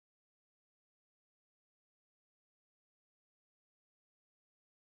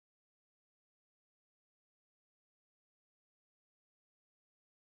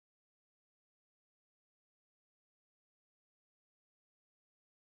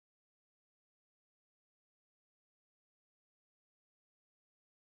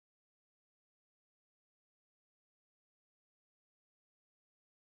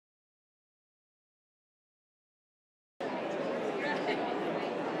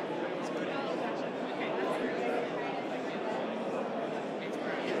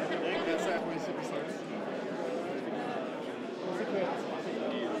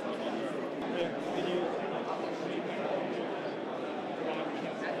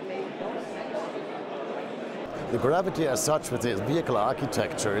the Gravity as such with its vehicle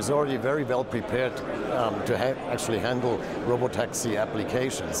architecture is already very well prepared to actually handle robotaxi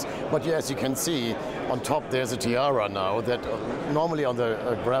applications. But as you can see, on top there's a tiara now that normally on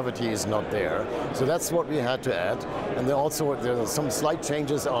the Gravity is not there. So that's what we had to add. And there are some slight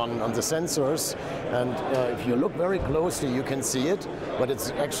changes on the sensors. And if you look very closely, you can see it, but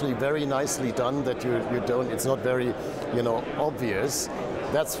it's actually very nicely done that it's not very, obvious.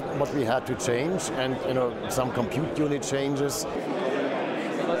 That's what we had to change, and some compute unit changes.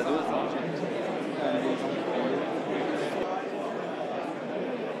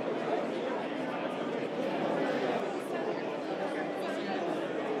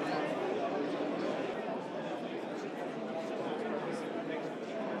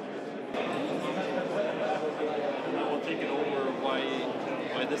 We'll take it over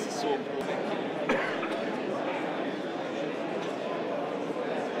why this is so important.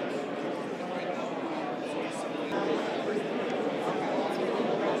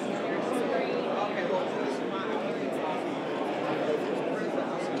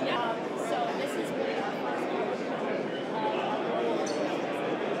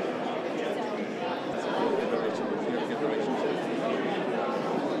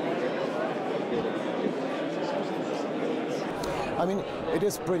 I mean, it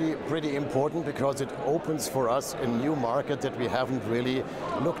is pretty important because it opens for us a new market that we haven't really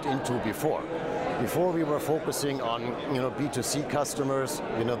looked into before. Before we were focusing on B2C customers,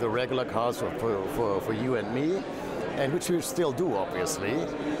 the regular cars for you and me, and which we still do obviously.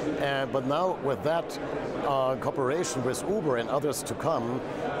 But now with that cooperation with Uber and others to come,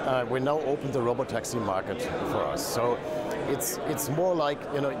 we now open the robotaxi market for us. So it's more like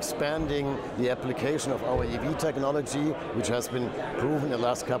expanding the application of our EV technology, which has been proven in the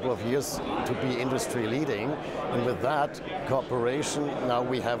last couple of years to be industry leading. And with that cooperation, now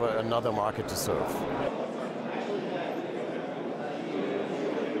we have another market to serve.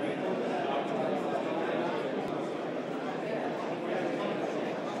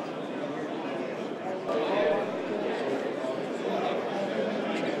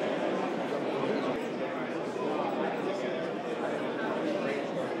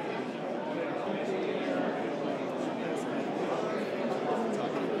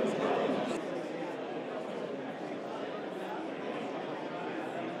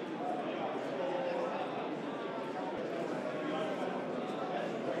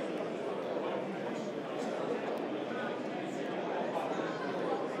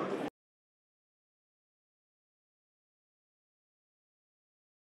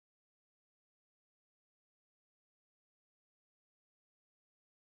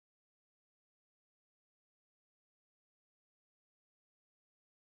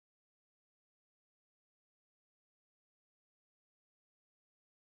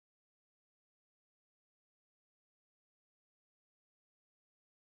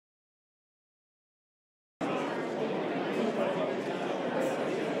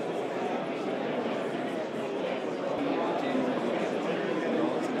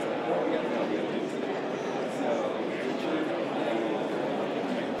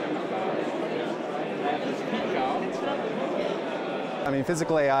 I mean,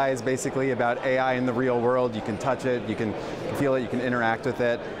 physical AI is basically about AI in the real world. You can touch it, you can feel it, you can interact with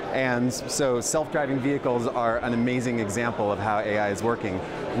it. And so self-driving vehicles are an amazing example of how AI is working.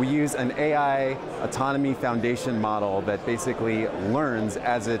 We use an AI autonomy foundation model that basically learns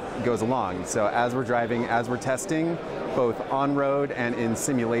as it goes along. So as we're driving, as we're testing, both on-road and in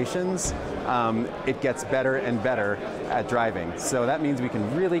simulations, it gets better and better at driving. So that means we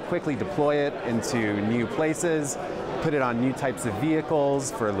can really quickly deploy it into new places, put it on new types of vehicles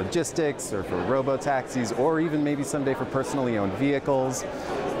for logistics or for robotaxis, or even maybe someday for personally owned vehicles.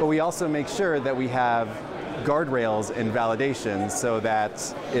 But we also make sure that we have guardrails and validation so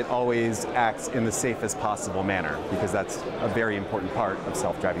that it always acts in the safest possible manner, because that's a very important part of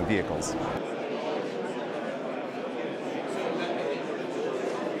self-driving vehicles.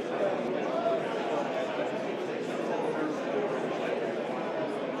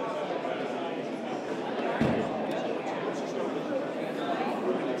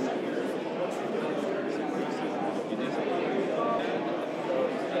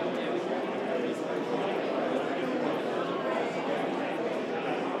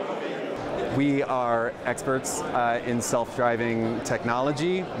 We are experts in self-driving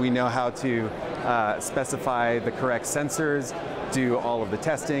technology. We know how to specify the correct sensors, do all of the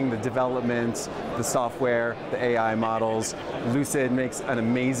testing, the development, the software, the AI models. Lucid makes an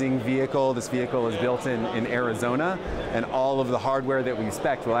amazing vehicle. This vehicle is built in Arizona, and all of the hardware that we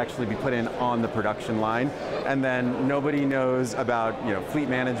expect will actually be put in on the production line. And then nobody knows about fleet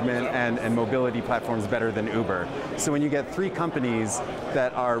management and mobility platforms better than Uber. So when you get three companies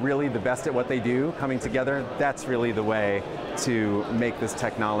that are really the best at what they do coming together, that's really the way to make this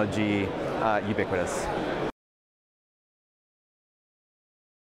technology ubiquitous.